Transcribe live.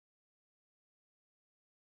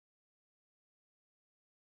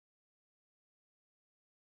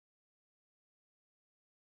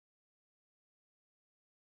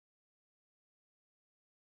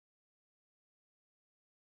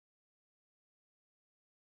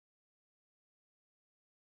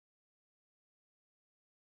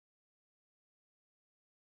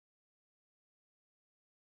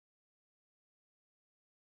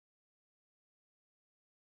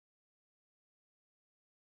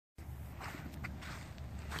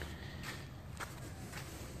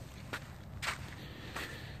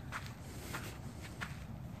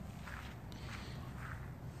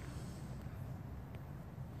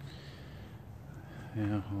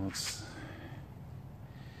Yeah, well, it's...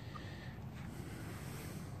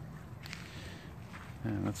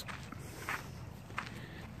 Yeah,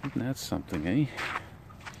 that's something, eh?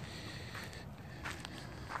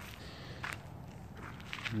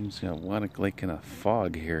 He's got Whonnock Lake in a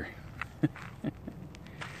fog here.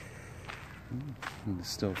 It's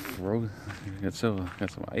still frozen. Got some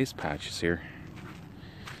ice patches here.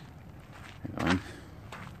 Hang on.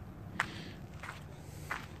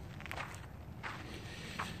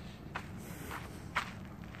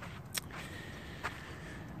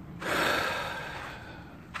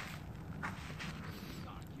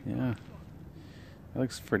 Yeah, that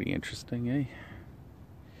looks pretty interesting, eh?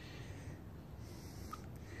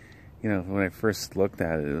 You know, when I first looked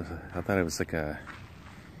at it, I thought it was like a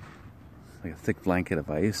thick blanket of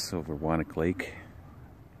ice over Whonnock Lake.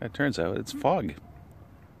 It turns out it's fog.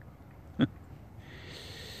 Go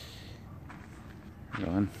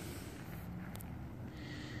on.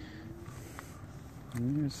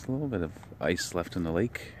 There's a little bit of ice left in the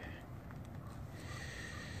lake.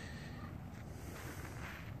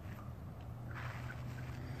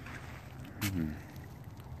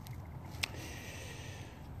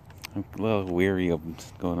 I'm a little weary of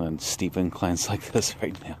going on steep inclines like this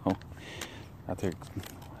right now. Out there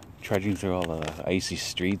trudging through all the icy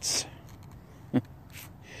streets. Yeah.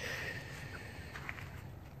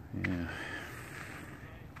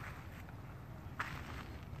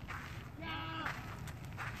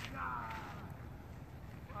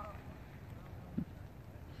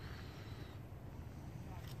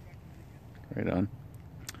 Right on.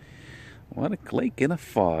 Whonnock Lake in a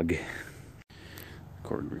fog.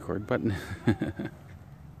 Record button.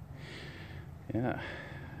 Yeah,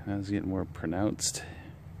 that was getting more pronounced.